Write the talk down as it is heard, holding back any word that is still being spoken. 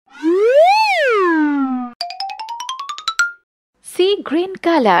green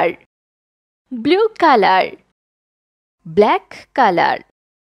color, blue color, black color,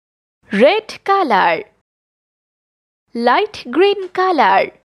 red color, light green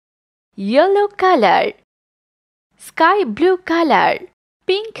color, yellow color, sky blue color,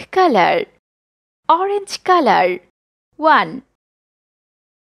 pink color, orange color. 1.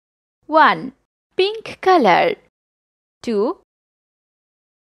 Pink color. 2.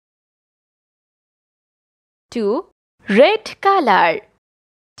 Red color.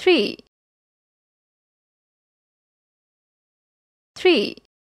 3.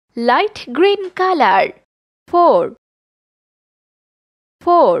 Light green color. 4.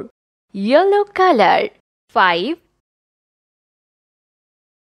 Yellow color. 5.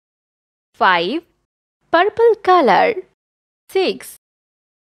 Purple color. 6.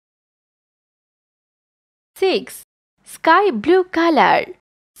 Sky blue color.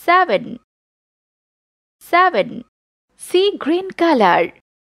 7. Sea green color.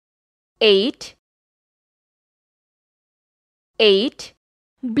 8.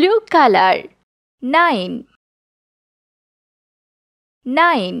 Blue color. 9.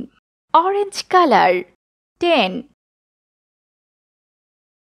 Orange color. 10.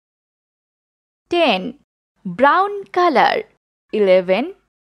 Brown color.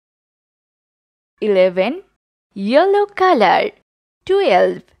 11. Yellow color.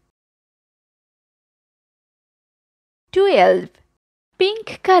 12.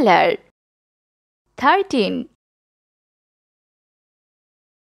 Pink color. 13.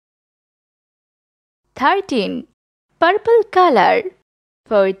 Purple color.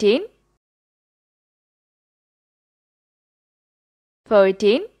 14.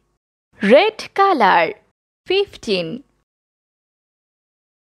 Red color. 15.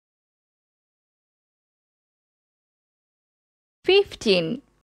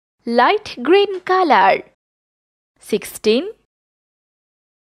 Light green color. 16.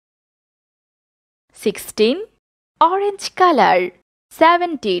 Orange color.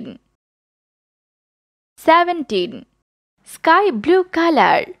 17. Sky blue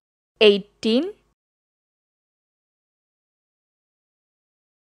color. 18.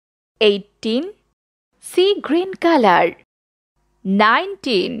 Sea green color.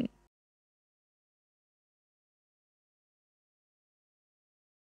 19.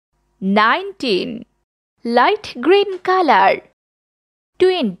 Light green color.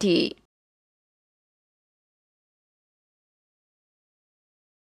 20.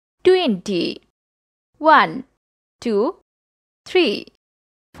 1, 2, 3,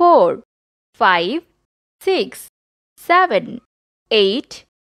 4, 5, 6, 7, 8,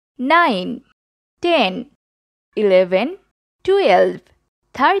 9, 10, 11, 12,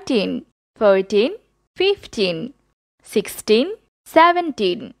 13, 14, 15, 16,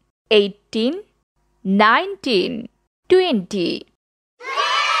 17, 18, 19, 20.